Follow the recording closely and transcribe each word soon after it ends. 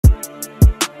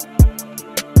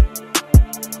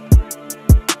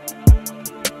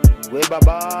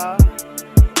Webaba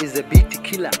is a beat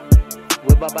killer.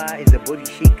 Webaba is a body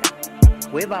shaker.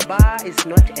 Webaba is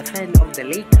not a fan of the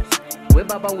latest.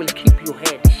 Webaba will keep your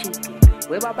head shaking.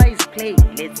 Webaba is playing.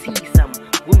 Let's see some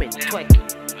women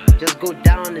twerking. Just go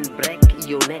down and break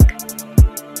your neck.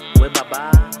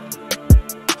 Webaba.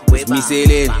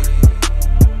 Misere.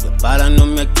 The bala no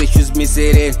make tissues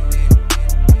misere.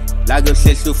 Like a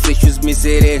little fishes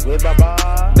misere.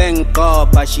 Webaba. Bank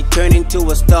up, but she turned into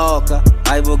a stalker.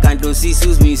 I will can't do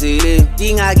sisus misere.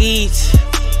 Ding a git.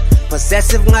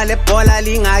 Possessive ngale bola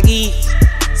lingagi.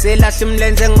 Say la sim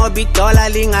lenze ngobi dola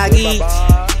lingagi.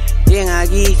 Ding a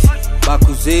git.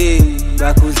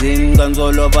 Bakuzin,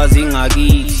 ganzolo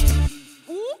bazingagi.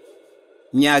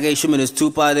 Nyage shumin is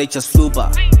tupa, they just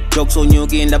flupa. Jokes on you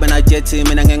again, laban I jet him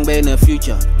and I gang in the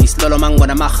future. He's lolo man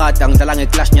when I'm a hot down, the lang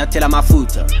clash nya tell my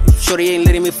footer. Shorty ain't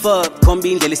letting me fuck,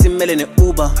 combine, they listen melon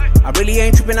Uber. I really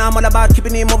ain't tripping, I'm all about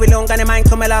keeping it moving long, and mind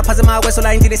come up, passing my whistle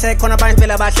line till they say, corner bind,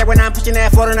 feel about check when I'm pushing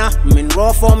that foreigner. I'm in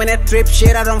raw form in that trip,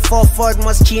 shit, I don't fall for it,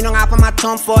 must chin on up on my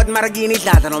Tom Ford, Maragini,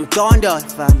 that I'm done.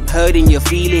 If I'm hurting your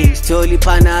feelings, totally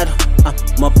panado.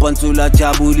 Mapanzula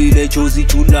jabuli, le josi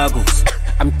chulagos.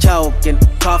 I'm choking,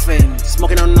 coughing,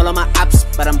 smoking on all of my apps,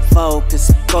 but I'm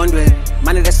focused, pondering.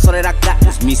 Money that's all that I got.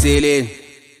 It's me selling.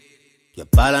 Your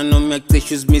bala no make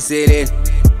tissues, me selling.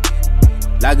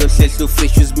 Like a little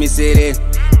fishes, me selling.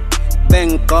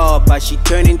 Bank up, but she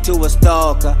turned into a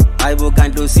stalker. I will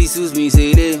can't do sisus, me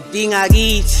selling. Ding a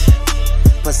git.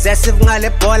 Possessive ngale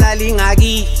bola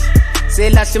lingagi. Say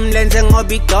la sim lenze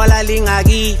ngobi dola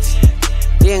lingagi.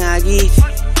 Ding a git.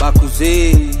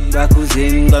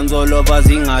 Bakuzin, ganzolo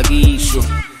bazingagisho.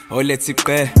 Olethi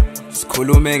qe,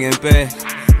 sikhulume ngempela.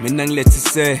 Mina ngilethi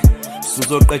se,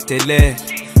 sizoqedele.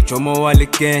 Jomo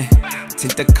walike,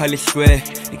 thinta khalihlwe.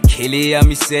 Ikheli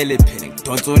yami sele phela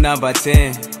ngidonsa number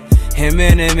 10.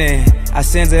 Hemene,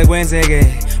 asenze kwenzeke.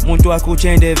 Umuntu wakho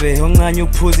uchendeve, onganye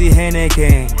ukuphuza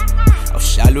iheneke.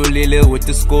 Awushalulile with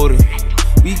the scoring.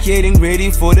 We getting ready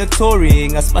for the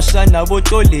touring. Aspasha nabo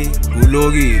toli.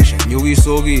 Ulokisha,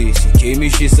 nyukisokisha.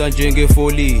 Khemishisa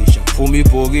njengefolisha. Phuma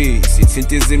ibhokisi,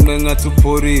 thinta izinqe ngathi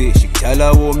uphorisha.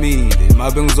 Kudala womile,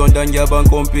 mabe ngizonda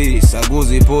ngiyabankompisa.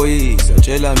 Kuziphoyisa,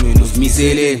 tshela mina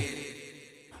usimisele.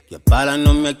 Your bala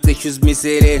no make tissues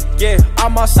misere. Yeah,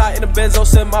 I'm outside in the Benzo,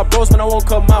 send my bros when I won't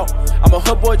come out. I'm a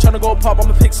hood boy tryna go pop,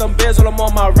 I'ma pick some beers while I'm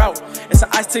on my route. It's an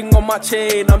ice thing on my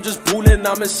chain, I'm just bullying,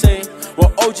 I'm insane.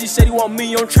 Well, OG said he want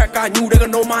me on track, I knew they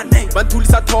gon' know my name. Bantuli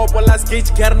sa top, well last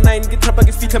gauge, get a 9, get trappa,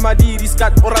 get feet, my didi,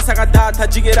 scat, ora saga data,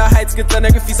 jigera heights, get the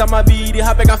nigga fisa my bidi,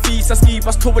 habega fisa, ski,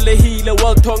 pas tobele healer,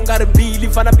 well tongue, got a beely,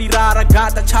 fana pirara,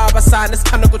 gata, chava, sign,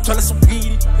 kinda go try to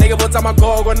supiri. Nigga, what's on my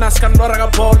gogo, nascan, noraga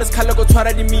ball, let's kinda go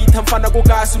try to meet. Mfana go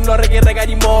gas umlorege rega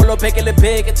di molo bekele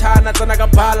beke chana tsana ka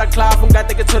bala clav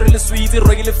ngate ke tshore le sweet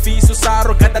regile fiso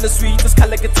saro gata le sweet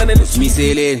skhala ke tsane le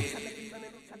misele.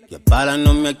 Your bala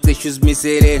no make tissues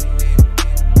misele.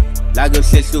 Like a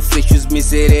little fishes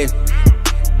misele.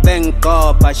 Bank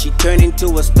up, but she turned into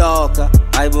a stalker.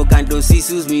 I will can't do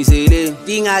sisus misele.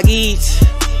 Ding a git.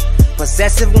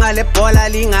 Possessive ngale bola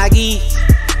lingagi.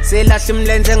 Say la sim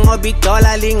lenze ngobi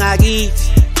dola lingagi.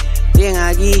 Ding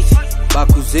a git.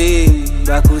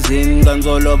 Bakuzin,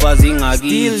 ganzolo bazingagi.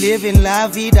 Still living la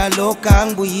vida loca,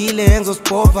 ngibuyile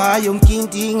ngizosipova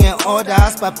yonkinti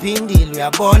nge-orders baphindile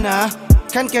uyabona.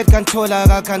 Can't get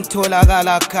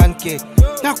kantholakala can't get.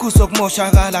 Nakhuso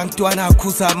kumoshakala ntwana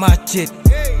akhuza amajet.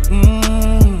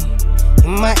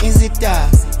 Ma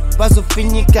izitazi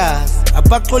bazofinyikazi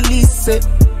abaxolise.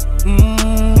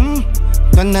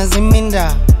 Dona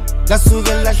ziminda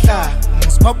lasuke lahla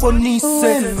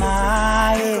sibabonise.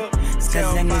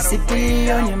 Cause I need to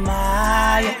be on your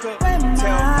mind.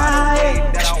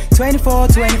 24,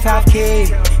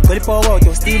 25K. Call it forward,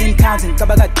 you're stealing, counting.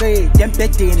 Kabaga trade, them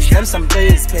betting, shell some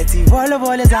days. Petty,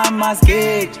 all is a mask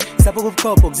gauge. Sapo of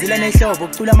cup, zilla ne shop,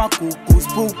 tula makuku,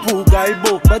 spook,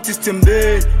 gaibo. But it's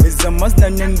timbe, it's a must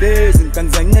none days. And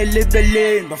Tanzania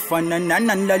libele, Bafana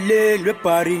nan la lane,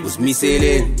 repari. Was me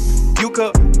selling. You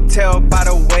could tell by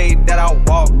the way that I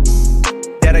walk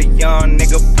that a young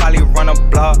nigga probably run a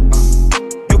block.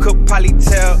 You could probably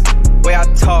tell way I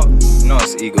talk, no,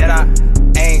 it's ego, that I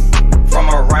ain't from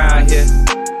around here.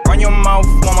 Run your mouth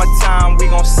one more time, we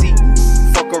gon' see.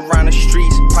 Fuck around the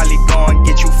streets, probably gon'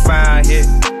 get you found here.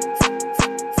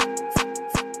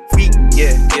 Weak,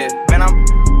 yeah, man, I'm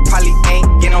probably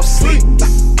ain't get no sleep.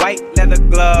 White leather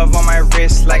glove on my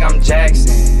wrist like I'm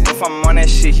Jackson. If I'm on that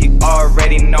shit, he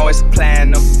already know it's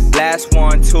platinum. Last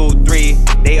 1, 2, 3,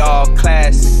 they all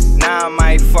classic. Now I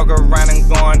might fuck around and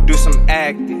go and do some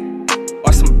acting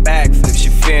or some backflips,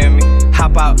 you feel me?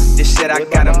 Hop out, this shit I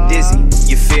got 'em dizzy.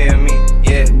 you feel me?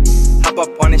 Yeah. Hop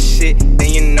up on this shit, then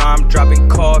you know I'm dropping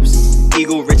corpse.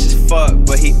 Eagle rich as fuck,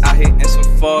 but he out here in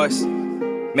some force.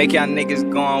 Make y'all niggas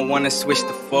go and wanna switch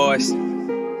the force.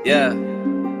 Yeah.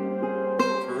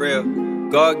 For real.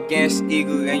 Go against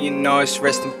Eagle and you know it's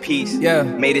rest in peace. Yeah.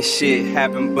 Made this shit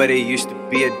happen, but it used to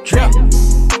be a dream.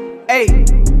 Hey,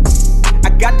 I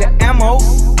got the ammo.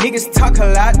 Niggas talk a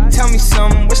lot, tell me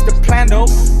something, what's the plan though?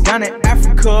 Down in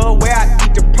Africa, where I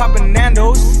eat the proper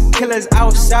Nandos. Killers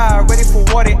outside, ready for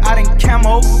war, they out in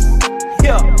camo.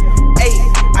 Yeah, hey,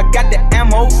 I got the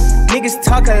ammo. Niggas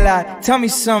talk a lot, tell me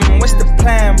something, what's the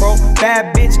plan, bro?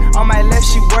 Bad bitch on my left,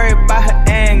 she worried about her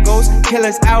angles.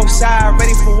 Killers outside,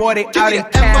 ready for war, they out in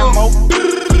camo.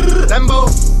 Lambo,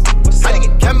 how to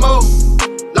get Cambo,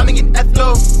 Lami get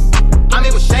Ethlo. I'm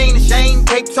here with Shane and Shane,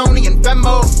 Cape Tony and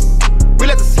Venmo. We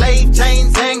let the slave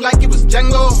chains hang like it was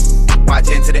Django. Watch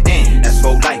into the end, that's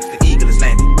for life. The eagle is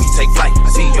landing, we take flight. I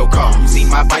seen your car, you seen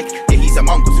my bike. Yeah, he's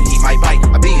among us and he might bite.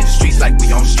 I be in the streets like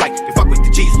we on strike. You fuck with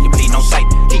the G's and you bleed on sight.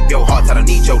 Keep your hearts, I don't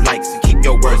need your likes. And keep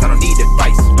your words, I don't need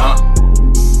advice.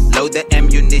 Load the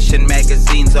ammunition,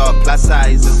 magazines are plus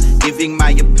sizes. Giving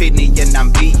my opinion,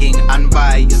 I'm being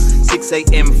unbiased. 6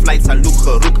 a.m. flights, I look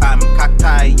Haruk, I'm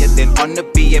cocktied. Then on the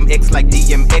BMX like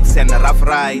DMX and Rough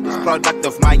Ride. Product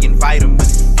of my environment,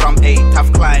 from a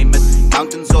tough climate.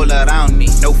 Mountains all around me,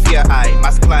 no fear, I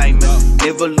must climb it.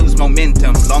 Never lose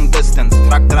momentum, long distance,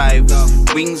 truck driver.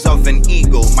 Wings of an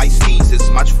eagle, my steez is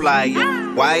much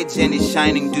flyer. Why Jenny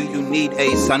shining, do you need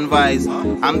a sun visor?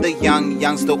 I'm the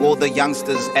youngster, all the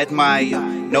youngsters admire.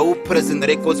 No prison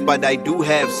records, but I do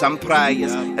have some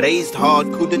priors. Raised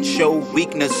hard, couldn't show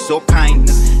weakness or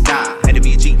kindness. Nah, had to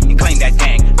be a G and claim that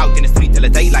gang. Out in the street till the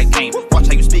daylight came. Watch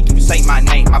how you speak if you say my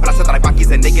name. My brother drive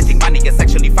monkeys and they getting money. It's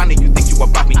actually funny, you think you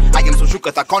above me. I am so shook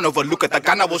that I can't overlook at the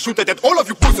gun. I will shoot it at all of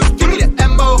you pussies. Give me the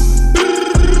ammo,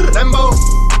 Lambo,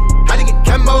 how to get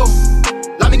Cambo,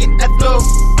 Lami get Ethlo.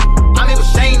 I'm here with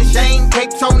Shane and Shane,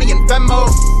 Cape Tony and Venmo.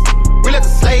 We let the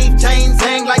slave chains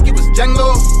hang like it was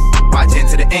Django. Watch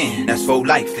into the end, that's for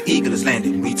life. The eagle is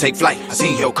landing, we take flight. I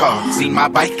seen your car, seen my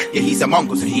bike. Yeah, he's among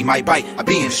us and he might bite. I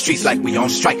be in the streets like we on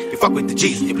strike. You fuck with the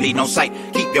G's and you bleed on sight.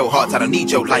 Keep your hearts, I don't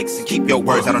need your likes. And keep your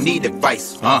words, I don't need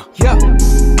advice. Yeah,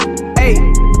 hey,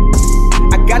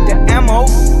 I got the ammo.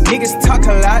 Niggas talk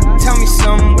a lot, tell me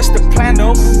something, what's the plan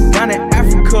though? Down in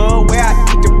Africa, where I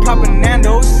eat the proper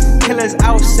Nandos. Killers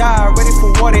outside, ready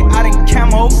for war, they out in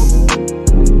camo.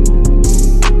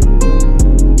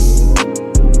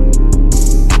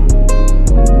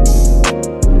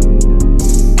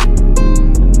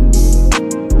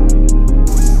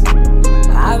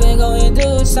 I've been going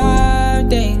through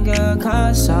something, girl,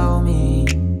 console me.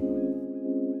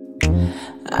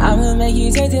 I'ma make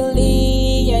you take the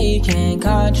lead, yeah, you can't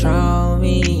control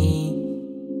me.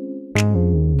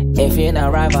 If you're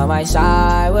not right by my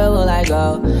side, where will I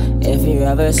go? If you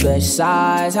ever switch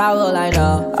sides, how will I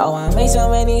know? Oh, I made so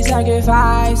many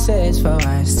sacrifices for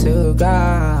us to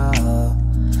go.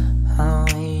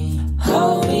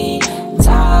 Hold me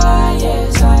tight,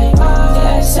 yes, I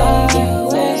must take you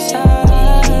with me.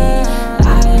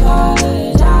 I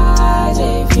apologize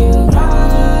if you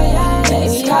cry, and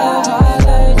baby, I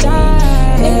apologize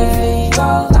if we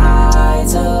both lie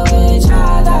to each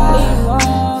other.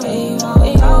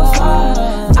 We won't fall.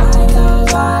 I close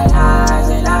my eyes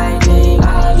and I dream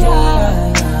of you.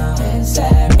 It's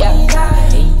every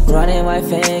night. Running my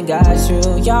fingers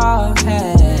through your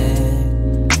head,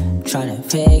 tryna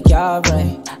pick your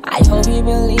brain. I hope you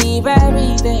believe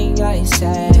everything I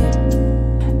say.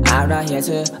 I'm not here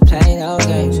to play no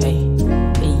games, hey.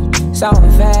 So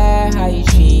unfair how you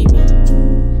treat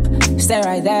me. Stay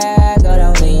right there, girl,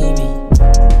 don't leave me.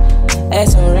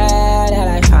 It's so rare that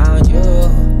I found you.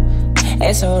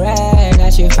 It's so rare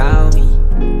that you found me.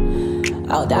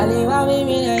 Oh, darling, why we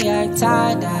meet a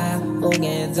yaktada?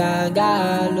 Ungenza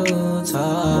galuto.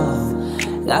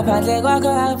 Ngaphandle kwakho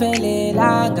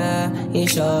akuphelelanga,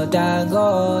 ishoda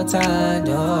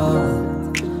ngothando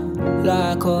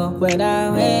lwakho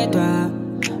wena wedwa.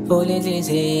 Vula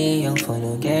inhliziyo ngifuna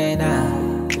ukungena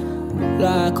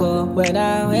lwakho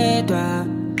wena wedwa.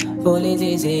 Vula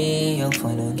inhliziyo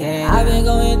ngifuna ukungena. I've been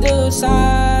going through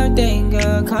something,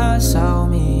 girl, console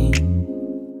me.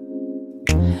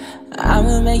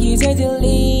 I'ma make you take the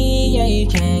lead, yeah, you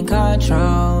can't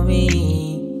control me.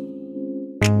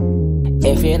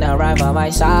 If you're not right by my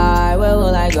side, where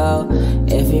will I go?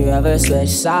 If you ever switch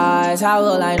sides, how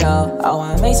will I know? Oh,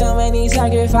 I made so many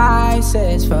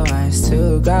sacrifices for us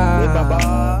to go.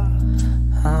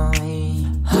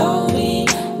 Hold me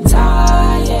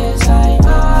tight, yes, I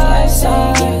must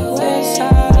take you with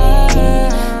me.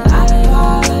 I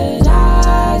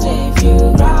apologize if you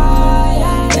cry.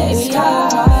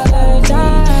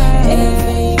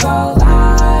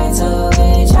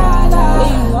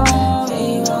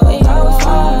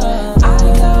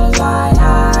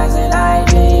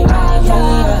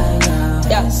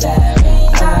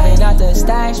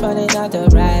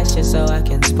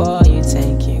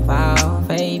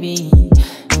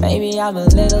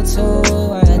 too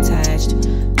attached.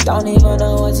 Don't even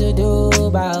know what to do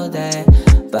about that.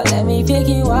 But let me pick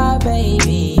you up,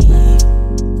 baby.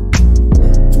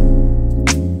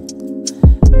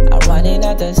 I'm running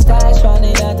at the stash,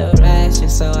 running at the racks,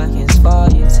 just so I can spoil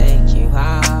you, take you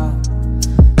out.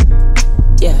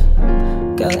 Yeah,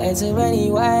 girl, ain't too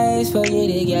many ways for you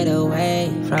to get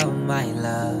away from my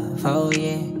love, oh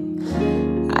yeah.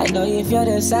 I know you feel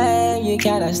the same, you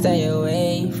cannot stay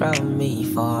away from me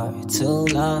for too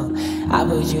long. I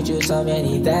put you through so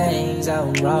many things,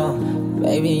 I'm wrong.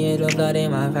 Baby, you're the blood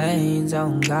in my veins,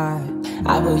 oh God.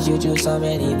 I put you through so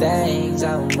many things,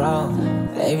 I'm wrong.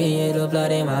 Baby, you're the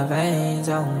blood in my veins,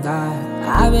 oh God.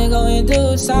 I've been going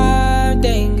through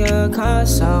something, girl,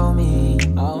 console me.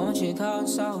 Oh, won't you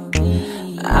console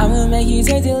me? I'ma make you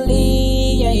take the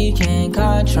lead, yeah, you can't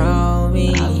control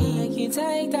me. I'ma make you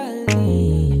take the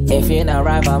lead. If you're not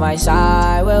right by my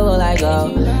side, where will I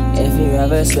go? If you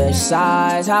ever switch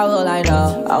sides, how will I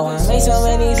know? I wanna make so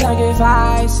many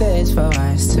sacrifices for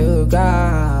us to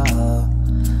go.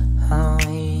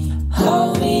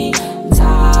 Hold me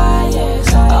tight,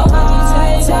 yes, I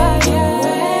want to take you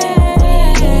with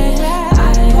me.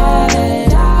 I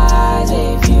apologize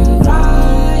if you cry,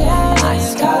 I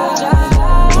apologize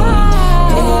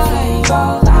if we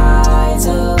both lie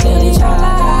to each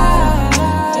other.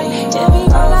 If we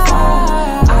both lie,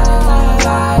 I close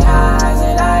my eyes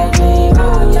and I dream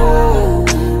of you.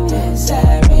 It's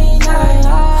every night.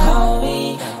 Hold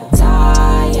me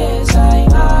tight, yes, I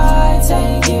might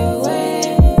take you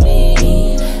with me.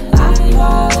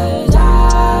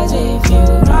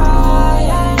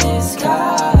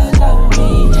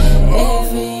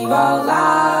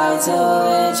 To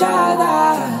each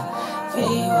other, we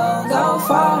won't go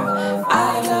far. I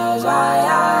close my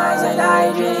eyes and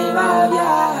I dream of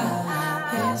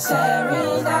you. It's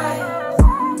every night.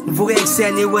 Vogue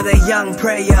extended with a young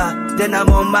prayer, then I'm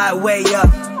on my way up.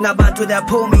 Not about to that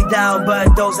pull me down,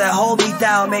 but those that hold me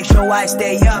down make sure I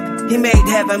stay up. He made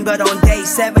heaven, but on day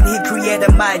 7 he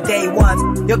created my day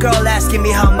 1. Your girl asking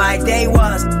me how my day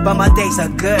was, but my days are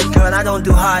good, girl. I don't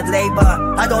do hard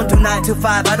labor. I don't do 9 to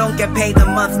 5, I don't get paid a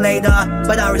month later.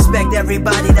 But I respect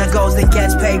everybody that goes and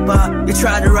gets paper. You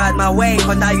try to ride my wave,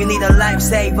 but now you need a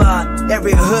lifesaver.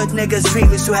 Every hood nigga's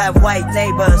dream is to have white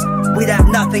neighbors. We'd have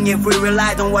nothing if we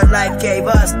relied on what life gave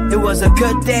us. It was a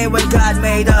good day when God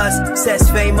made us, says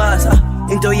famous.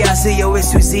 Into ya see you is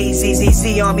too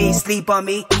easy on me, sleep on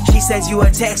me. She sends you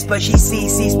a text, but she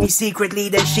sees me secretly.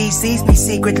 Then she sees me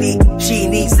secretly. She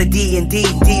needs the D&D,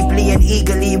 deeply and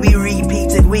eagerly. We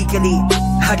repeat it weekly.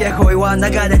 I get what we want, I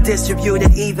gotta distribute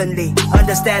it evenly.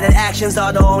 Understand that actions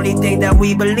are the only thing that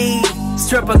we believe.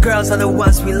 Stripper girls are the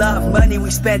ones we love. Money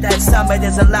we spend at summer,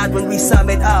 there's a lot when we sum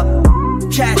it up.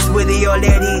 Chats with the old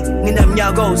lady, Ninam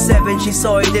Yago 7, she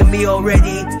saw it in me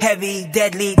already. Heavy,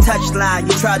 deadly,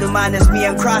 touchline. You try to minus me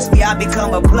and cross me, I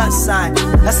become a plus sign.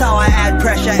 That's how I add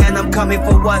pressure and I'm coming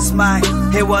for what's mine.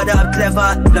 Hey, what up,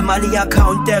 clever? The money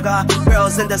account digger.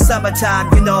 Girls in the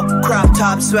summertime, you know, crop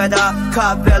top sweater,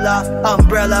 car villa,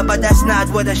 umbrella. But that's not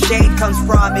where the shade comes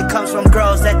from. It comes from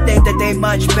girls that think that they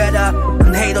much better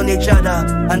and hate on each other.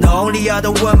 And the only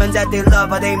other women that they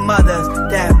love are their mothers.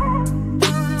 Damn.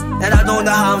 And I don't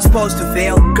know how I'm supposed to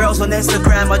feel. Girls on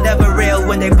Instagram are never real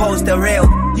when they post the real.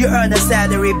 You earn a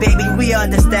salary, baby, we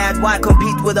understand. Why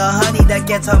compete with a honey that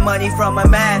gets her money from a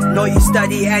man? No, you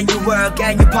study and you work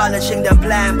and you polishing the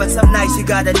plan. But some nights you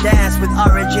gotta dance with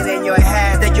origin in your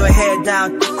hand. Take your head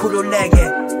down,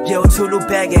 kululege, yo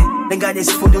tulupege. Then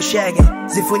this fudu shege.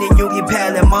 Zifuni nyugi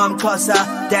pele, mom closer.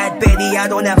 Dad Betty, I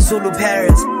don't have Zulu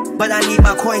parents, but I need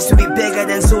my coins to be bigger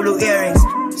than Zulu earrings.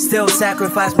 Still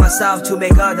sacrifice myself to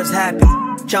make others happy.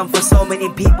 Jump for so many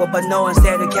people, but no one's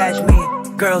there to catch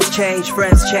me. Girls change,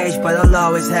 friends change, but I'll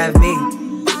always have me.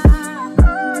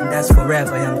 And that's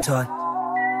forever, young Todd.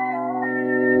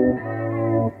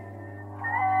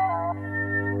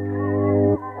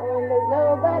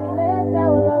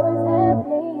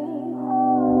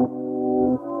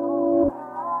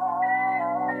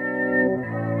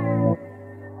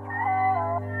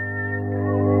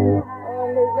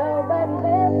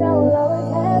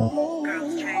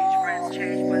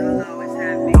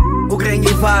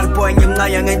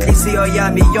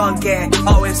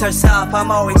 Always herself,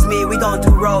 I'm always me, we don't do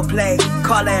role play.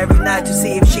 Call her every night to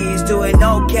see if she's doing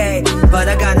okay, but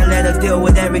I gotta let her deal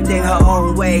with everything her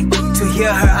own way. To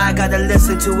hear her, I gotta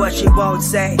listen to what she won't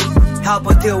say. Help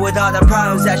her deal with all the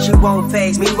problems that she won't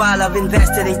face. Meanwhile, I've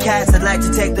invested in cash, I'd like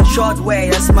to take the short way.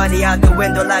 That's money out the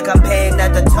window like I'm paying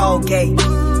at the toll gate.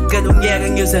 Gedung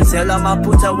yusen sela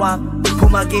maputa wam.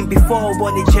 Puma game before,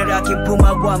 boni cheraki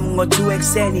puma wam, ngo 2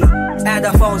 exeni. And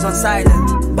our phones on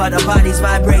silent. but her body's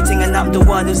vibrating and I'm the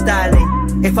one who's styling.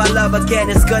 If I love again,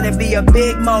 it's gonna be a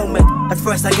big moment. At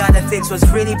first I gotta fix what's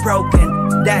really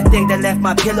broken. That thing that left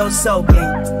my pillow soaking.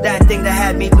 That thing that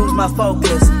had me lose my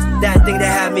focus. That thing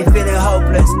that had me feeling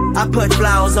hopeless. I put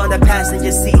flowers on the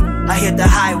passenger seat. I hit the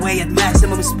highway at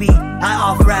maximum speed. I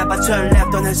off-ramp, I turn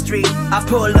left on the street. I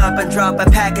pull up and drop a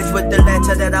package with the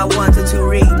letter that I wanted to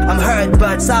read. I'm hurt,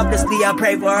 but selflessly I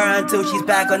pray for her until she's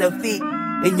back on her feet.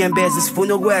 In your business,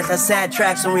 funo guerra, sad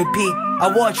tracks on repeat.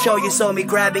 I won't show you, saw me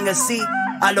grabbing a seat.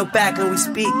 I look back and we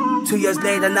speak. 2 years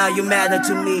later, now you matter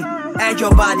to me. And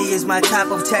your body is my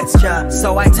type of texture,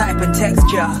 so I type and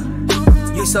text ya.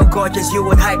 You so gorgeous, you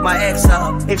would hype my ex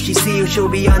up. If she see you, she'll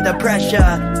be under pressure.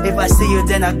 If I see you,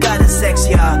 then I gotta sex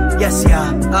ya. Yes,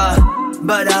 ya.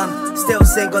 But I'm still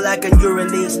single like a new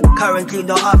release. Currently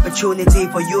no opportunity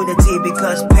for unity,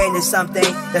 because pain is something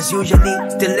that's usually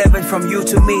delivered from you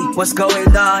to me. What's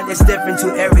going on is different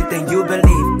to everything you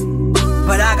believe.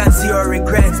 But I got zero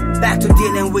regrets. Back to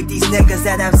dealing with these niggas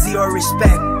that have zero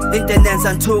respect. Internet's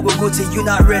on Togo Gucci, you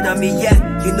not rid of me yet.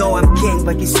 You know I'm king,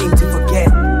 but you seem to forget.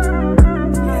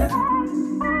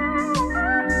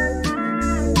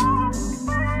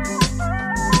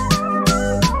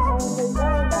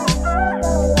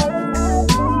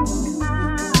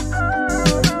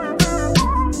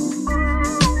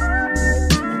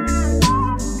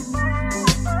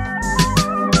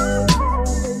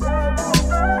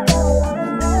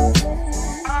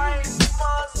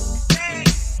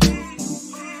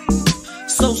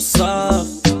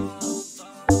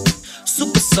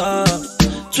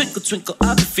 Twinkle,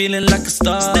 I be feeling like a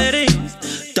star. Steady,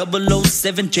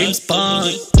 007 James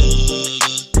Bond.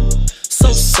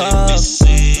 So soft,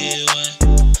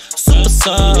 super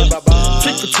soft.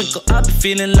 Twinkle, twinkle, I be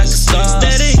feeling like a star.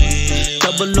 Steady,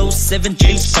 007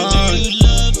 James Bond.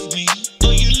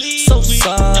 So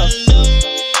soft,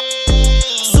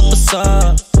 super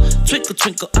soft. Twinkle,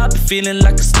 twinkle, I be feeling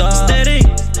like a star. Steady,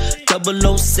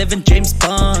 007 James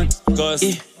Bond. Cause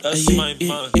that's my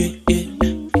mind.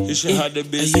 You should have the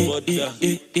best vodka.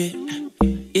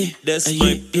 That's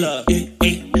my plug.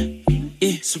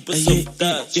 Super soft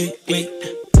touch.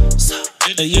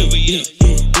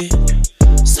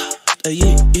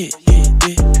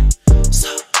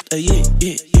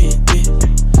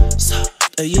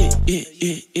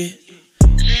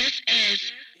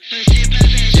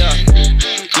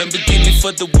 Lamborghini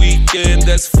for the weekend,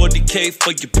 that's 40K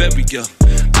for your burial.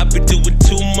 I've been doing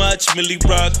too much, Millie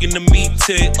Rock in the meat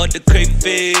tent or the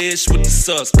crayfish with the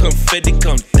sauce. Confetti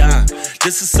come down.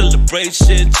 This is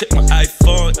celebration. Check my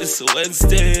iPhone, it's a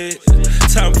Wednesday.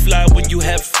 Time fly when you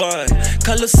have fun.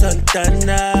 Carlos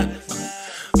Santana,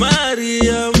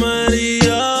 Maria,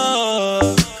 Maria.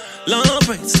 Long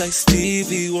braids like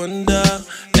Stevie Wonder,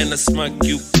 and I smack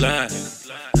you blind.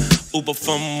 Uber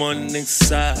from morning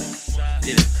side,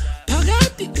 yeah.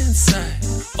 Pagati inside,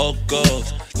 all gold.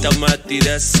 Tamati,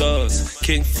 that sauce.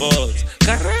 King Falls,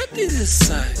 karate this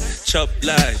side. Chop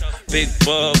life, big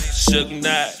Bob, Suge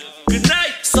Knight. Good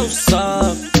night. So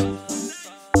soft,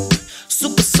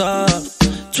 super soft.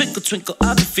 Twinkle, twinkle,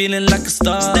 I be feeling like a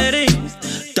star. Steady,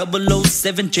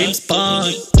 007 James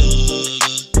Bond.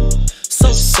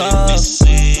 So soft,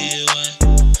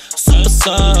 super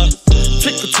soft.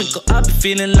 Twinkle, twinkle, I be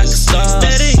feeling like a star.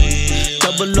 Steady,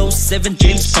 007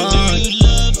 James Bond.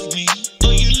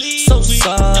 So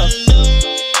soft,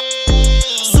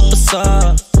 super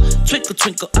soft. Twinkle,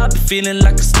 twinkle, I be feeling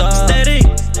like a star. Steady,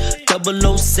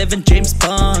 007 James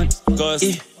Bond. Cause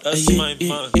that's my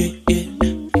mind.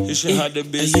 You should have the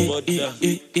best vodka.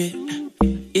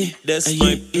 That's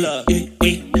my plug.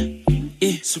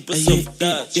 Super soft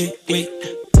touch.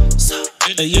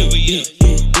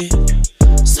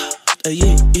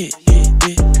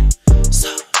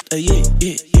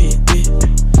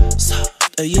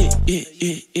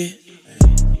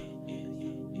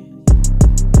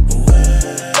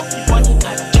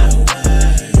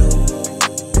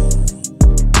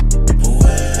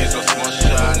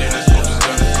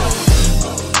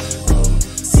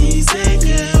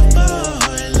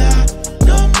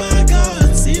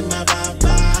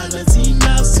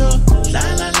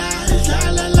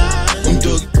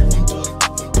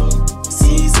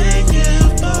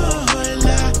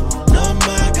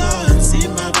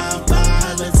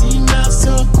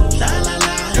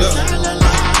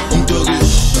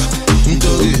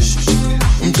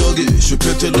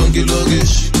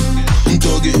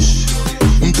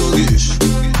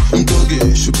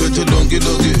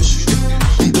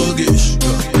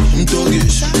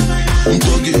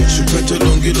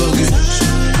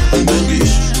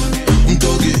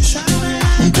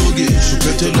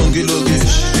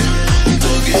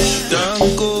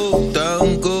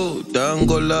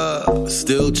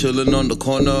 real, chillin' on the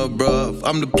corner, bruv.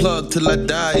 I'm the plug till I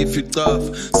die if you tough.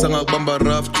 Sanga bamba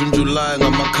rough, June, July,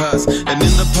 I'm my cuz. And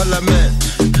in the parliament,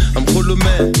 I'm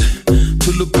Kulumet.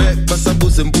 Tulu back,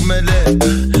 Basabus and Bumele.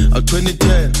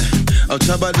 2010, I'll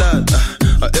Chabalal.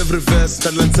 Every verse,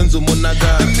 Talan Senzu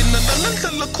Monaga. I mean, I'm not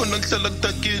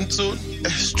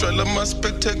Strela my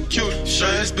spectacular.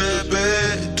 Shies, baby,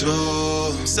 too.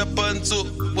 Sabanzo,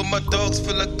 when my dogs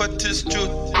feel like Patis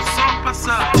Jude.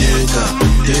 Dega,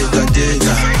 dega,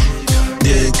 dega.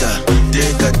 Dega,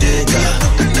 dega, dega.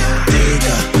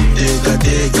 Dega, dega,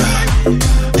 dega.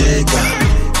 Dega,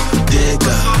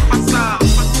 dega.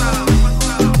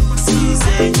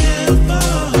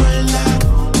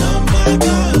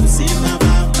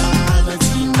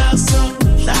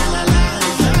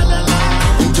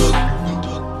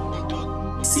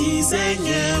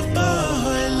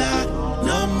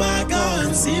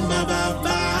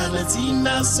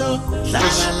 So la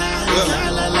la la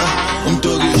la la.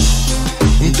 Doggish,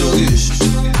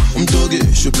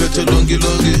 je pète longue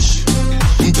logish.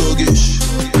 Doggish,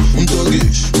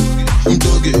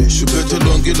 je pète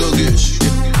longue logish.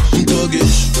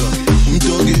 Doggish,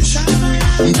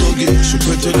 je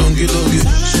pète longue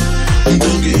logish.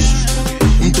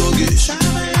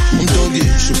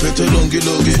 Doggish, je pète longue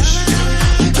logish.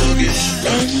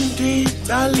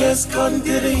 Tales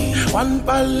country, one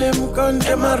palem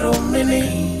conte marumini.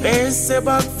 Pese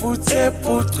back foot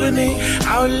putrini.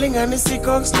 Howling and the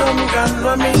cox tom gun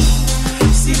mami.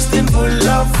 16 full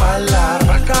of falla.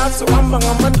 Rakats wambang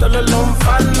amantolo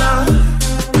lomfana.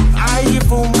 I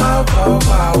puma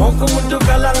baba. Wonko mutu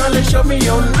kalangale show me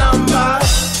your number.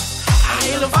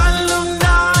 I'll follow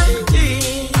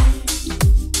 90.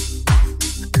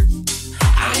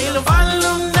 I'll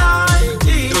follow 90.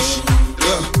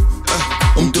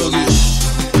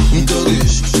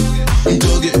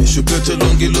 Je pète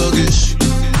longue logish.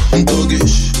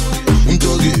 Doggish,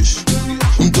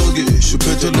 je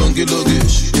pète longue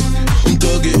logish.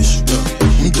 Doggish,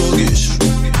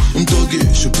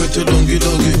 je pète longue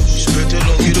logish. Je pète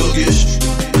longue logish.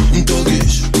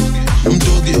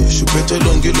 Je pète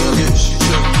longue logish.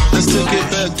 Let's take it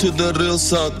back to the real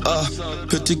south.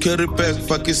 Petty carry back,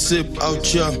 fuck it sip out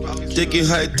here. Take it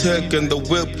high tech and the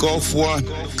whip golf one.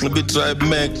 Let me try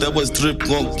Mac, that was drip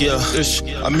gonk, yeah.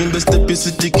 I mean, best the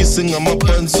city kissing on my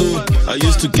panzu. I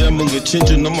used to gamble, get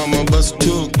changing on my bus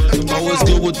too. Always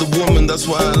good with the woman, that's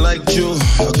why I liked you.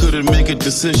 I couldn't make a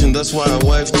decision, that's why I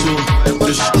wifed too.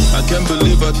 I can't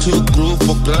believe I took groove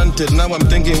for granted. Now I'm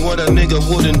thinking what a nigga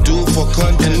wouldn't do for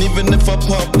content. And even if I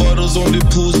pop bottles, only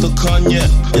pools the Kanye.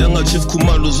 Young Chief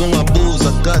Kumalu's on my booze,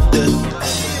 I got that.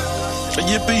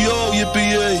 Yippee yo,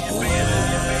 yippee yay.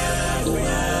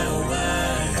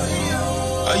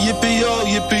 Yippee yo,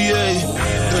 yippee yay.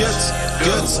 Get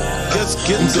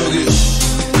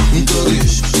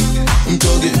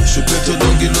Doggish, je pète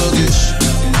longue logish.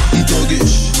 Doggish,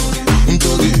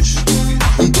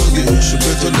 je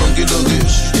pète longue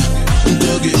logish.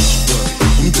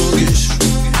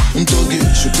 Doggish,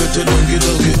 je pète longue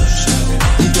logish.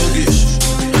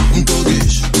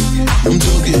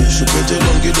 Doggish, je pète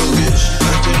longue logish.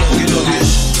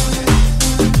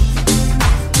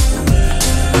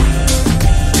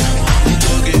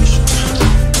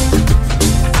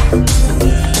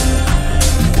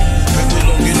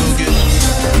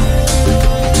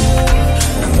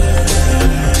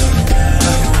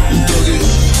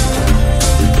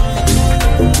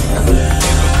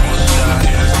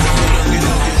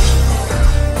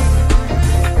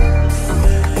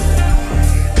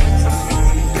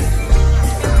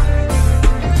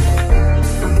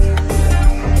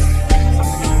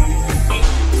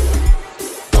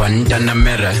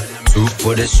 Panamera, two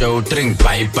for the show, drink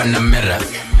by Panamera.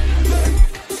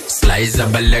 Slice a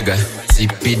balega,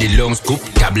 CP the long scoop,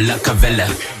 tabla cavella.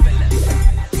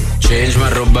 Change my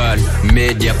robot,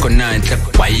 media conant,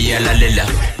 like why la lila.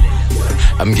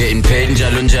 I'm getting paid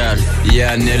njalo njalo,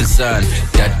 yeah Nelson,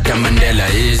 Tata Mandela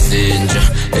izinja,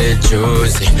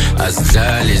 ejuicy,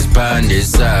 asidlali isibhande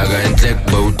saka enhlek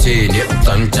bowtini,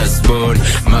 yebhanta sibona,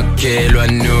 makhelwa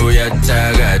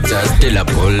nuyathakatha, still I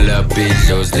pull up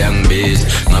idlozi liyangibiza,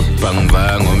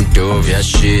 ngabhangibanga umdovi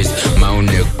yashisa,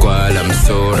 mawunekwala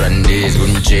msorandisi,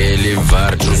 kunjela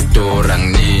ivar true story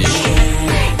anginisho.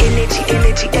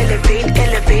 Energy,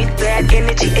 elevate, bad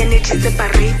energy,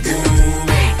 separate.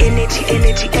 Energy,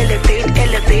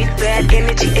 elevate, bad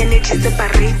energy,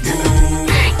 separate.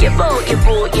 Yebo,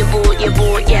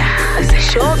 yeah,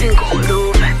 shoving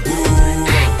kulova.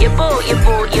 Yebo,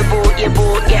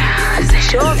 yeah,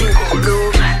 shoving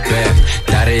kulova.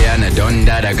 Dariana, don't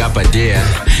dada gapadia.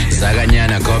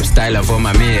 Zaganyana cop styler for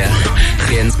my mia.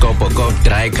 Dance kopo kop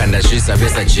dry kanda shisa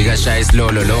besa jika shy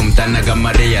slolo lo mtana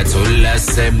kamaria tula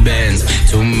sebenz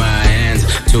to my hands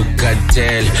to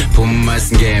cartel pumas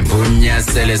game punya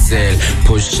selesel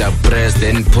push up press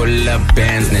then pull up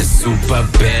bands ne super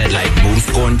bad like moves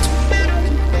count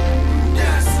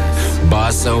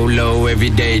bar so low every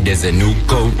day there's a new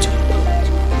coat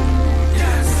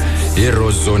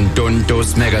Heroes on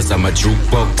tontos, megas I'm a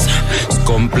jukebox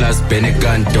Scomplas,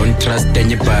 Benegan, don't trust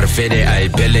any parfede I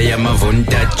pele I'm a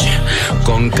vontage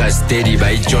Conca steady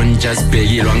by John just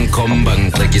pay long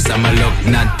combang Like it's a lock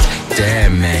nut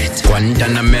Damn it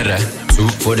Guantanamera 2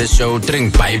 for the show,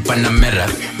 drink pipe and a mirror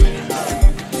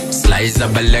Slice a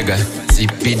balega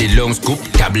CP the long scoop,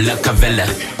 tabla cavella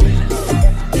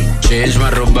Change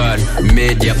my robot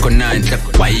Media conant,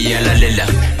 like why la lila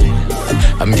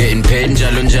I'm getting paid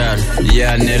njalo njalo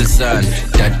Yeah Nelson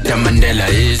Tata Mandela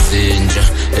izinja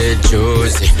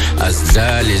Ejozi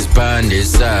Asidlali isibhande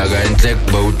isaka Enhlek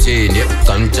bowuthini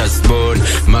Yaqanta sibona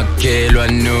Makhelwa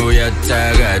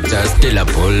nuyathakatha Still I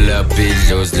pull up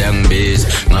idlozi liyangibiza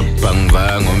Ngapha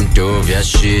ngivanga umdovi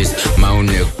yashisa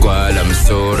Mawunekwala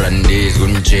msorandisi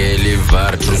Kunjela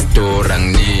ivar true story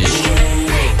anginisho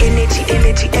Energy,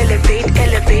 energy, elevate,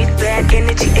 elevate. Bad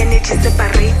energy, energy,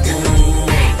 separate.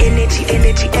 Energy,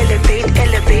 energy, elevate,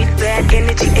 elevate. Bad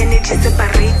energy, energy,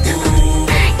 separate.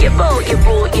 Yebo,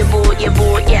 yebo, yebo,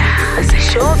 yebo, yeah.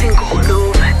 Shoving all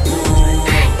over.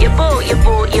 Yebo,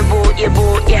 yebo, yebo,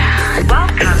 yebo, yeah.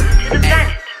 Welcome to the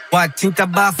planet. Wathinta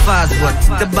bafaz,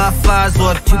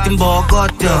 wathinta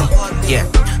mbokodo. Yeah.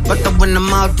 But when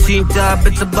I'm out, it's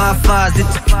a bafaz,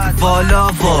 it's a fall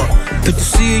over. But the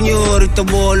senior, it's a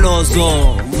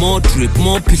wallozo. More trip,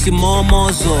 more pissy, more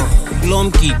mozo.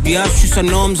 Glomki, biashus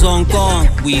noms on con.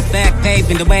 We back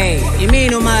paving the way. You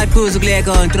mean no my goose leg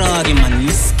on drug, man.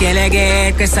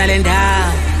 Skelege, Casalenda.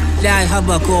 Like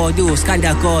Habako, do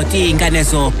Scandako,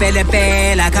 Tinganezo, Pele,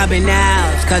 like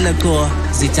Cabinao, Scalaco,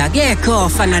 Zitageko,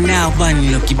 Fana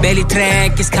one lucky belly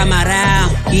track is come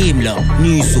around. Himlo,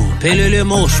 Nisu, Pele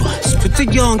Moshwa, put the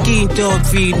young king talk,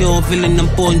 feed no villain and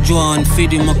ponjon,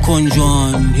 feed him a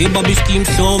conjon. He Bobby scheme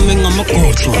so ming I'm a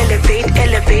coach. Elevate,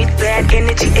 elevate, bad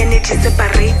energy, energy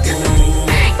separate.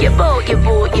 Yebo,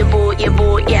 yebo, yebo,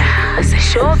 yebo, yeah.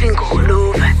 Shoving all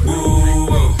over.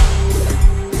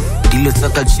 Dilo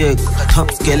saka check, top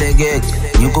skelegek,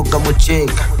 nyuko kamo check.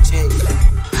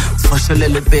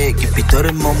 Fasholele beki,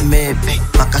 pitore mo mepe,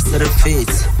 pakasere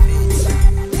fit.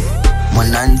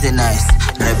 Monanze nice,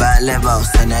 reba leva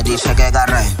usana di shakega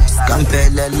rhyme.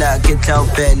 Skampele la, kitla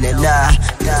upele la.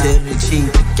 Teri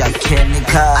cheap, ya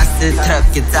kenika. Ase trap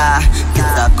kita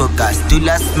kokas.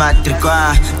 Dula smart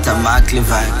trikwa, tamak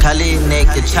liva. Kali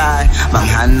naked chai,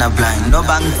 manghana blind. No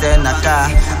bang zenaka,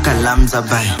 kalamza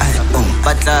bay.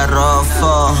 Patla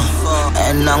rofo,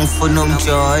 enang funum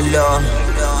cholo.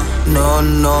 No,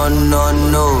 no, no,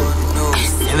 no.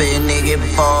 Sebe nigga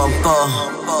popo.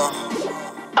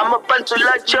 I'm a bunch of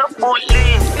large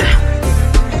bullying.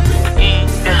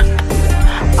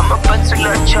 I'm a bunch of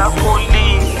large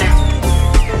bullying.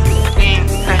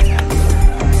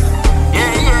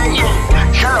 Yeah.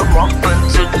 I'm a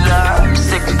bunch of large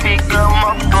 6 figure,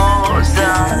 my balls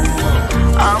out.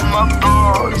 I'm a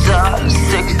balls out.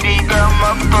 6 figure,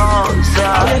 my balls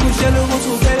out.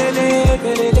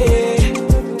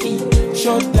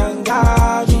 Short and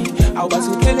gabi, I was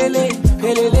pelele.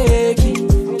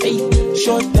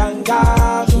 Short and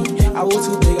gabi, I was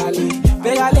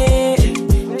pegale.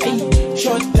 Hey,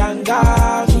 short and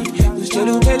gabi, you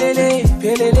still pelele.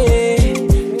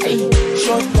 Hey,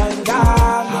 short and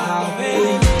gabi,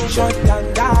 short and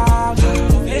gabi,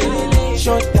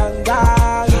 short and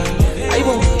gabi. I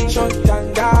want short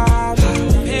and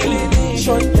gabi,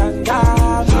 short and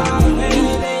gabi,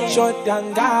 short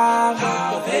and gabi,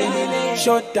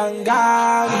 short and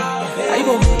gabi. I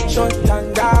want short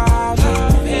and gabi,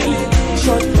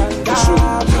 short and gabi.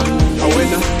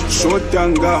 Short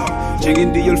and gabi.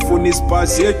 Checking the phone is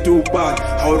pass yet too bad.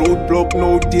 How roadblock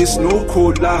no this no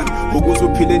code land. Ukuze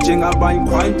uphile njengabanye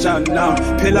khwanjana.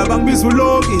 Phela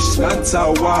bangibizulokish that's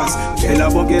how was. Phela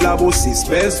bokela bosis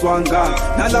bezwa ngani.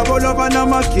 Nalabo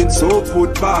labanamakin so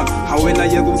put back. Hawena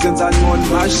yeke ukuzenza ngcono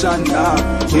mashana.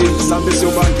 Ngisambe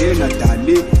siyobangena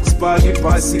dali. Spagi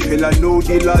pasi phela no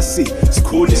dilasi.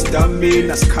 School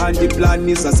stamina sikhandi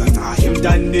plani zazana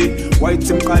emntani.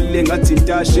 White imqale ngathi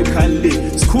intashe khali.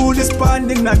 School is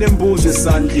banding na lembu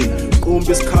esandleni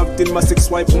kumbe captain mase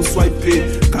swipe umswipe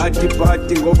kati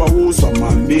party ngoba uzwa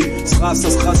mami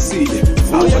sirasile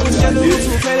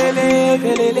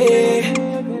pelele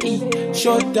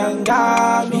short and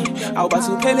gabi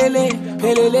awubasu pelele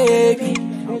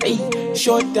Hey,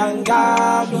 short and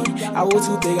gami. I want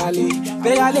to pegale.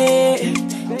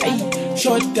 Hey,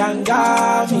 short and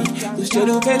gami.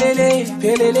 Ustelu pelele.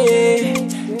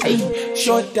 Hey,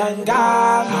 short and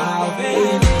gami.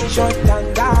 Hey, short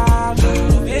and gami.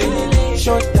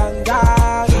 Short and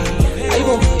gami. I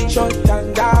go short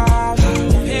and gami.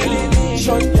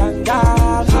 Short and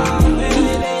gami.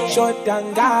 Short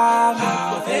and gami.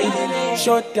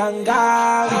 Short and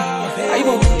gami. I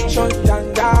go short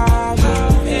and gami.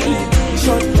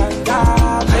 Short and gami.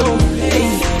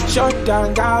 Short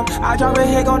and gam, I drop a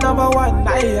hit on #1,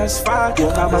 nice as fuck. You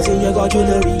come and see you got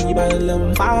jewelry, but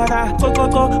lumpada.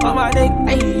 Toto, on my neck,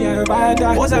 ayy,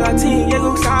 bada. What's a tea, you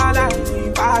go sala,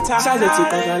 bata. Sality,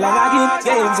 like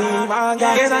games in manga.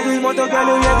 Get a good motor,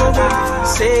 girl, you go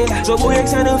sailor. So go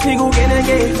extend a figure, get a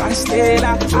game, fast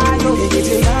stella. I know you get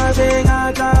it, I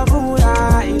got a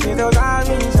even though that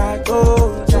means I go.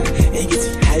 It gets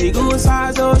high, go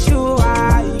so sure.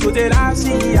 You did I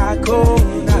see I go.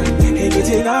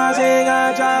 Egiti naze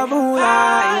gaja mula,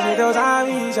 imedo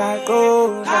zami jako.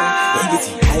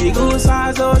 Egiti haigu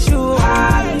sazo shua,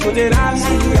 ikote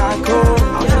nasi yako.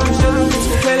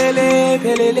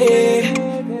 Pelele,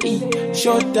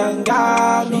 short and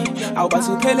gami. Au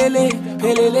basu pelele,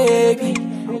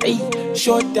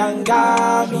 short and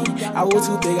gami. Au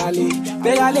tu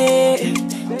pegale,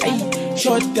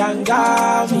 short and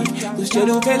gami.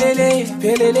 Ustelu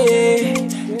pelele.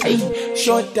 Hey,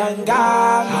 short and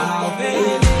gami,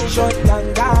 short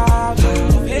and gami,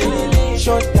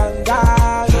 short and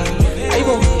gami. I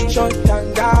go short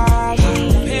and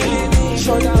gami,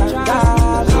 short and gami,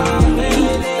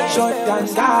 short and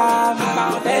gami,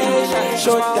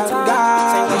 short and gami.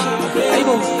 I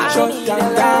go short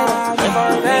and gami,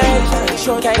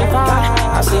 short and gami.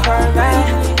 I see her man.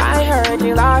 I heard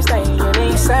you last night. You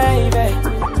need saving.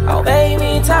 Oh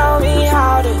baby, tell me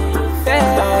how do you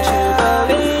feel? Don't you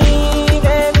believe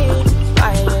in me?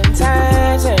 My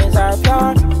intentions are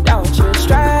pure. Don't you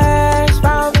stress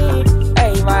about me?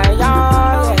 Hey, my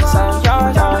y'all, yes I'm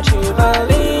yours. Don't you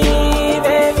believe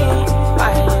in me?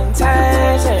 My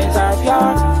intentions are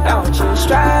pure. Don't you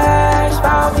stress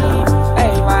about me?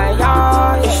 Hey, my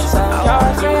y'all, yes I'm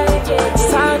yours.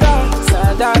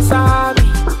 Sada, sabi,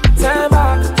 temba,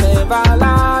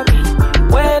 labi.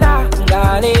 When I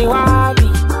got it, wabi,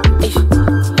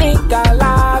 nigga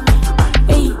labi.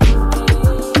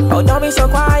 Oh, don't be so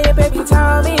quiet, baby,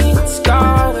 tell me what's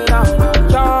going on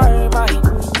your mind.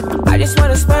 I just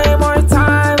wanna spend more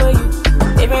time with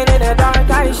you. Even in the dark,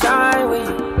 I shine with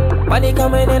you. Money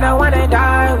coming in, I wanna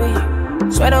die with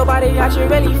you. Swear nobody out you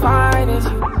really fine as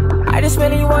you. I just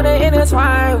really wanna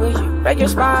intertwine with you. Break your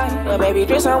spine, or maybe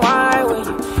drink some wine with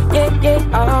you. Yeah,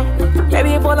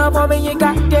 Baby, pull up on me, you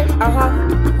got it,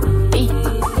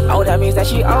 Oh, that means that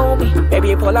she own me.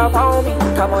 Baby, pull up on me.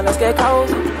 Come on, let's get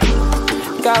cozy.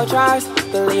 Go trust,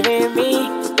 believe in me.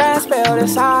 Let's build a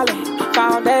solid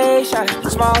foundation.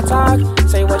 Small talk,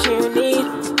 say what you need.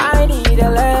 I need a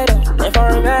little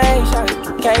information.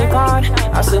 K-Pon,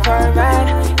 I'm Superman.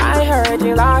 I heard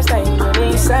you last night, you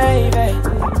need saving.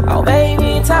 Oh,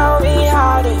 baby, tell me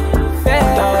how do you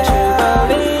feel? Don't you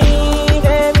believe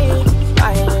in me?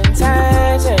 My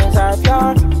intentions are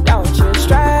pure. Don't you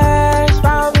stress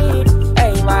about me?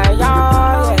 Hey, my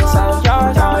y'all, yes I'm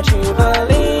yours. Don't you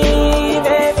believe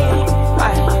in me?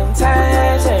 My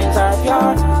intentions are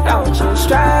pure. Don't you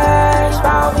stress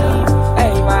about me?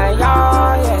 Hey, my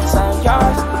y'all, yes I'm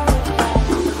yours.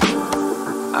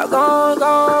 I go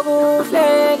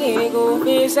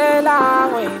goofy, say la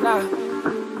wena.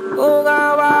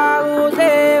 Ugawa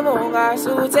ule munga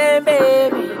sute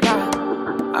baby na.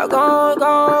 I go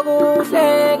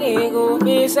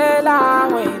goofy, say la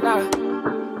wena.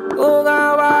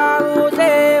 Ugawa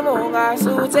ule munga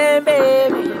sute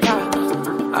baby na.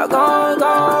 I go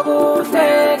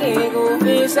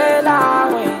goofy, say la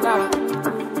wena.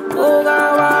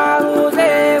 Ugawa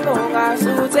ule munga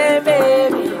sute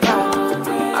baby na.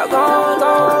 I go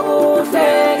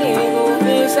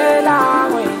goofy, say la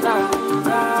wena.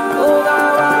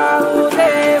 Ugawa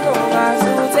ule munga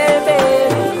sute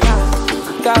baby na.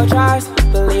 Go trust,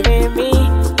 believe in me.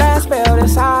 Let's build a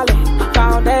solid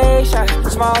foundation.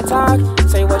 Small talk,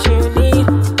 say what you need.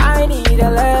 I need a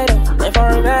little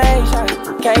information.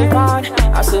 K-Pon,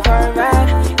 I'm Superman.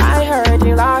 I heard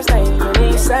you last night, you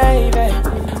need saving.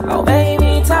 Oh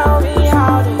baby, tell me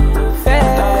how do you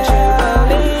feel? Don't you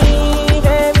believe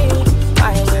in me?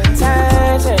 My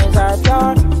intentions are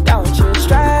pure. Don't you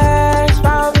stress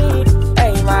about me?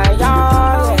 Hey, my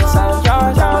y'all, yes I'm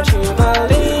yours. Don't you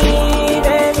believe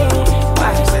in me?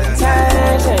 My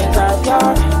intentions are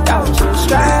pure. Don't you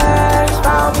stress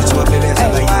about me?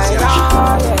 Hey, my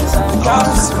y'all, yes I'm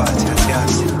yours.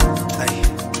 Siyazi. Hayi.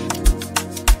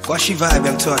 Kwasha vibe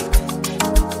yangithola.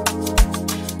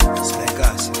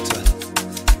 Silengazi yangithola.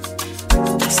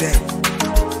 Say.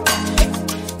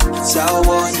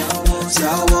 Sawona,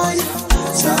 sawona,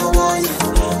 sawona.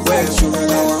 Where's your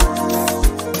love?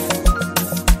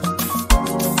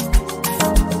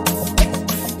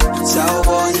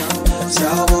 Sawona,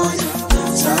 sawona,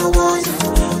 sawona.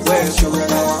 Where's your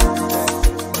love?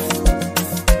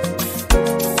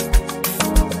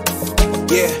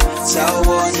 Yeah,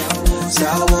 sawona,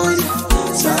 sawona,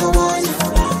 sawona.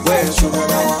 Where's your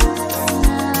love?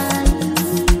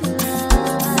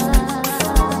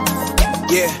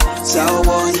 Yeah,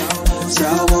 sawona,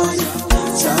 sawona,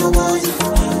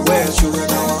 sawona. Where's your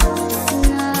love?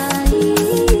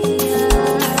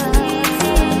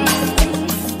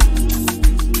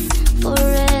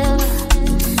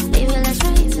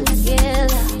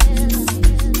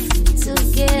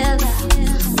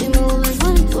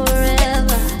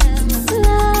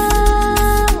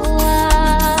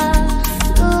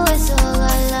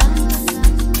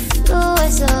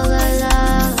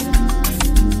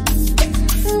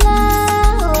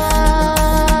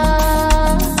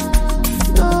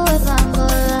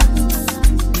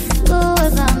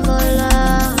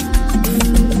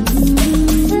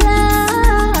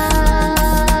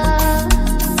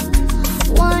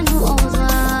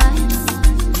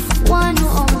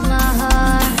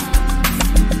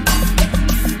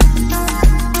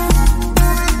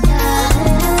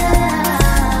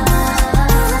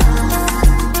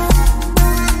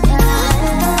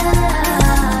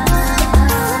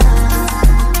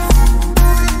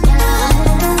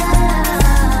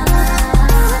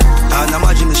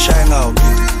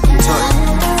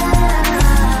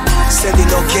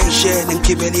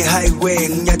 Ngibeli highway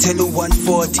nginyathela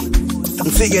u140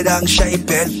 ngifike la ngishaya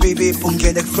ibell baby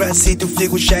ungene front seat ufike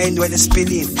ushaya indwele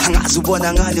spinning angazi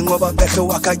ubona ngani ngoba behlo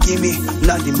wakha kimi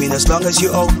mnandi mina as long as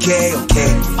you okay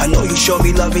okay I know you show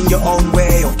me love in your own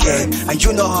way okay and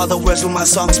you know all the words when my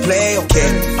songs play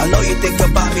okay I know you think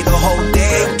about me the whole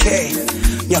day okay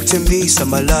ngiyakuthembisa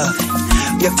my love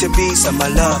ngiyakuthembisa my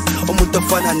love umuntu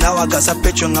ofana nawe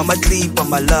akasaphetshwe ngama-clip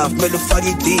my love kumele ufake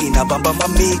idina bamba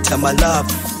amamitha my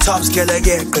love Top skiller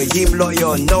yeqe yim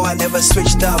loyal no I never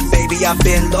switched up baby I've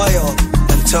been loyal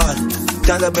ngithola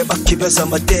dala bebakhiphe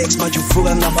sama-text manje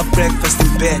uvuka ngama-breakfast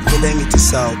in bed vele ngithi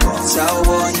sawubona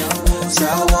sawubona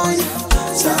sawubona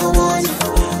sawubona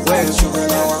where's your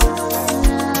love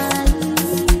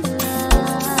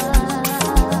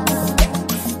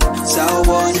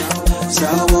sawubona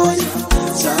sawubona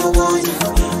sawubona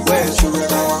where's your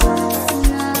love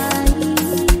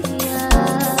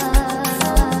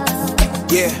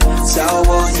yeah,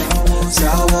 sawona,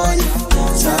 sawona,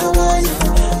 sawona.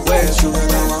 Where's your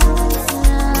love?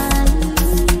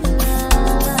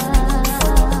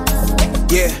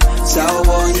 Yeah,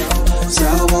 sawona,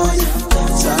 sawona,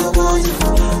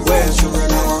 sawona. Where's your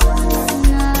love?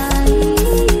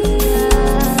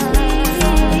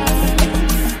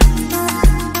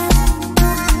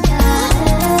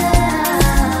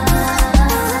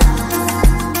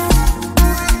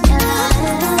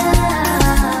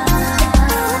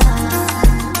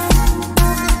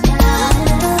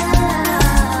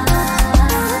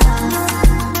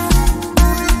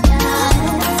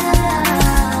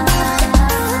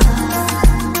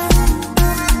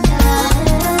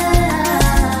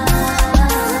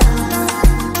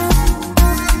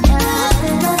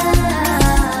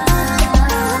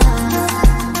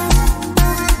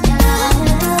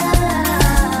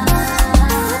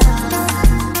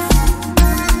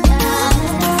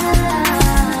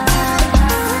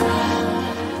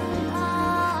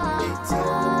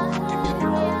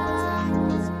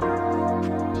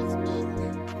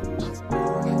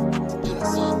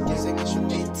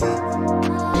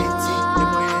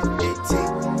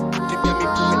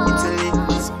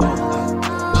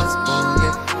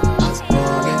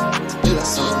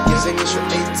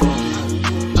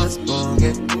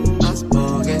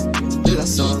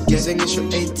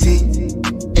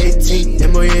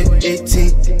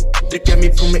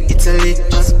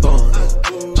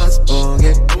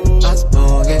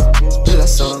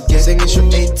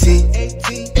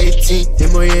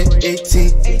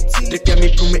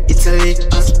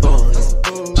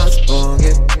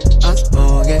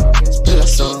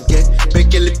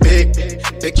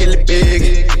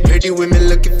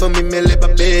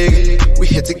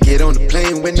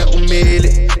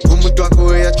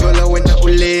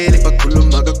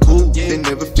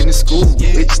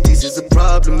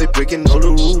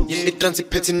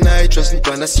 Petty night, trust me,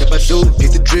 Dwana Siabado.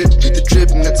 Beat the drip,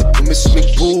 ngathi phume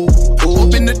swimming pool.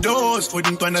 Open the doors for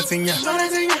Dwana Zinya.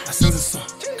 Asenza so,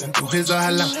 kanti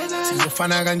uhezala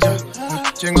siyofana kanjani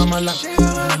njengamala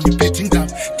ngiphethe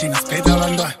indaba thina siphethe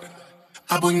abantwana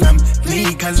abonyam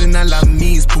nikhazina lam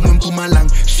nisiphuma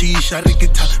empumalanga shisha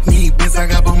rikita nibeza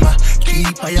kaboma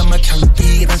khipha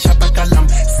yamachangkira shabakalam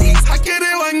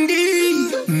sisakere wangi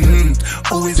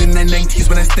always in the 90s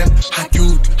when I step hot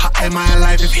youth. How am I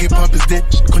alive if hip-hop is dead?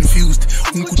 Confused,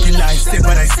 unkuti lie, said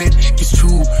what I said, it's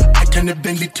true. I turn the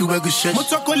Bentley to a good shit.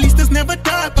 Motocolistas never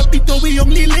die, papito, we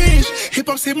only live.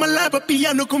 Hip-hop saved my life, but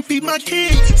piano can feed my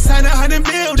kid. Sign 100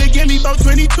 mil, they gave me about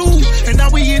 22. And now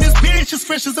we in this bitch, as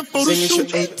fresh as a photo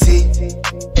shoot. 18,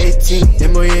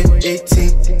 M-O-N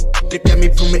 18. Look at me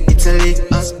from Italy,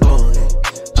 us born,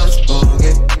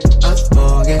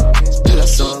 still a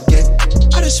song,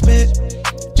 I done spent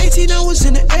 18 hours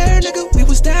in the air, nigga. We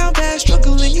was down bad,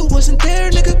 struggling, you wasn't there,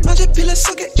 nigga. My jet feel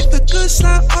sucker, if a good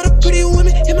slime. All the pretty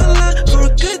women in my line for a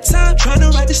good time.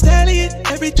 Tryna ride the stallion,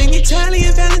 everything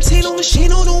Italian. Valentino,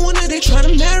 Machino, the one that they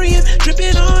tryna marry him.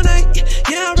 Dripping all night,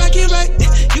 yeah, I rock it right.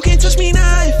 You can't touch me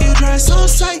now if you try on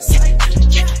sight.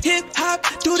 Hip hop,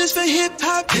 do this for hip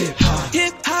hop.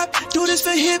 Hip hop, do this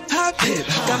for hip hop.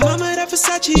 Got mama that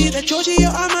Versace, that Giorgio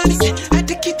Armani. Had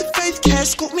to keep the faith, cash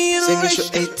scoop me in a race.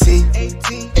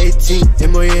 18,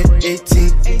 M-O-N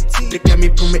 18. Look at me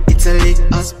from Italy,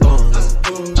 us born,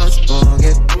 still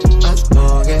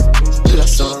a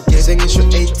song, singing show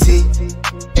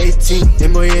 18,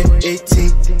 M-O-N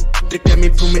 18. Look at me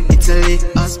from Italy,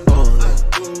 us born,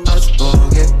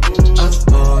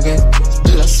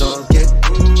 still a song,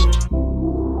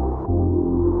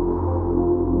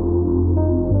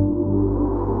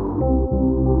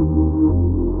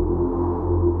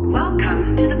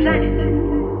 Welcome to the planet.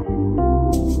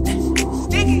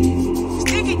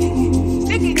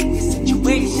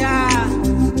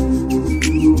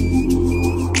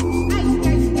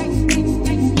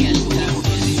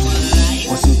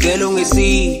 Wasungelo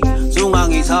ngisi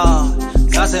zungangitha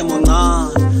sase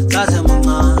mona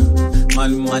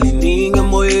mali ninga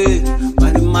moye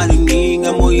mali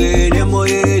ninga moye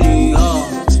ha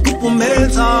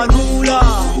kupumelza nula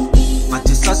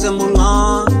mati sase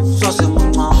mona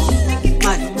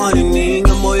mali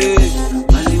ninga moye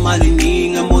mali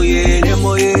ninga moye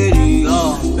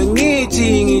ha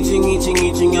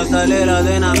ngithi ngiyahlalela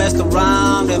then I messed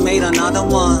around and made another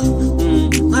one.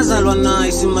 Ngazalwa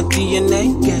nice in my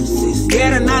DNA, guess it's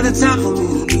yet another time for me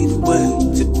to lead the way.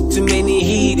 Too many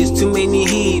heaters,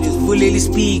 bully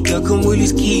speaker, come will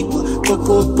his keeper.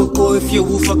 Coco, if you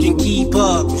will fucking keep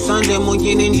up. Sunday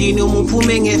morning and you know mo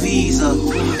pumeng a visa.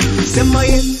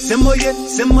 Semayen.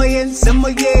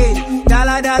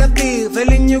 Dollar bill,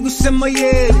 feeling you go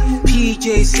semayen.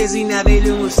 PJ says he never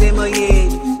knew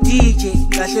semayen. DJ,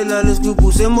 Kashalala's group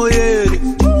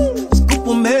semayen.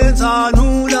 Menza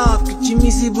nula,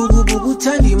 kichimisi bugu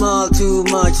tandi mal too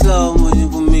much slow motion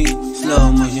for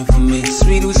me.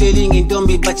 Sweet shading and don't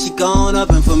be but she gone up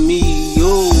and for me,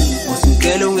 yo.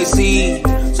 Wasungelo ngisi,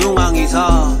 zungangitha,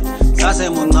 sase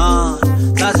mona.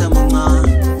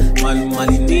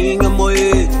 Mali ninga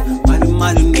moye,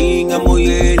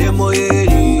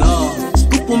 ha.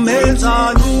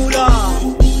 Menza nula,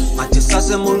 mati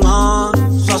sase mona.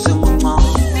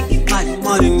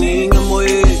 Mali ninga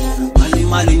moye.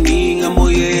 Malininga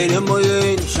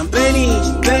moyeni champagne,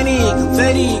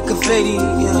 confetti,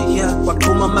 yeah.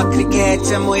 Wakuma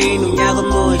makrikete moyeni unyaga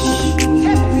moshi.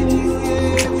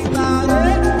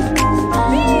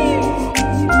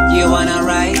 You wanna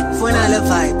ride? For another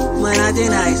vibe, man I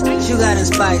nice. Sugar and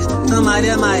spice,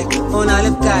 tomato mic, on a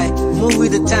lip guy. Move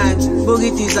with the times,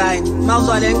 boogie design. Mouse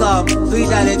all and go,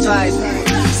 breathe all it twice.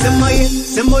 Semoyen.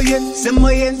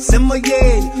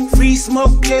 Free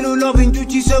smoke, jello loving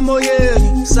duty,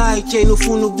 semoyen. Side chain, no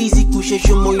phone, no busy, kushe,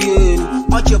 semoyen.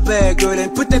 Out your bag, girl,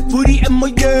 and put that booty in my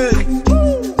yen.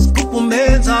 Scoop of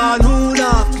men's on, no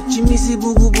love. Kichimisi,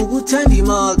 bugu, tandy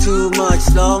mal, too much.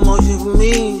 Slow motion for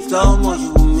me.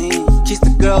 Kiss the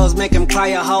girls, make them cry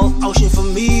a whole ocean for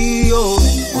me, yo.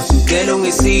 Wasungelo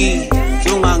ngisi,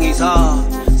 zungangitha,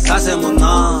 sase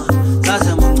mona.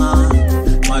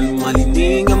 Mali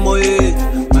ninga moye,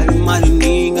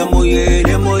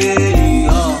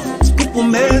 ha.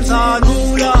 Kupumelza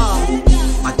nula,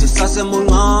 mati sase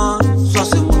mona.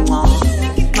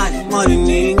 Mali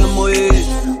ninga moye,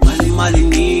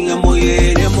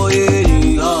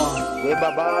 ha.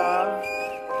 Webaba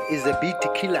is a beat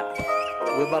killer.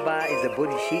 Webaba is a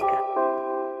body shaker.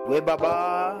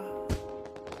 Webaba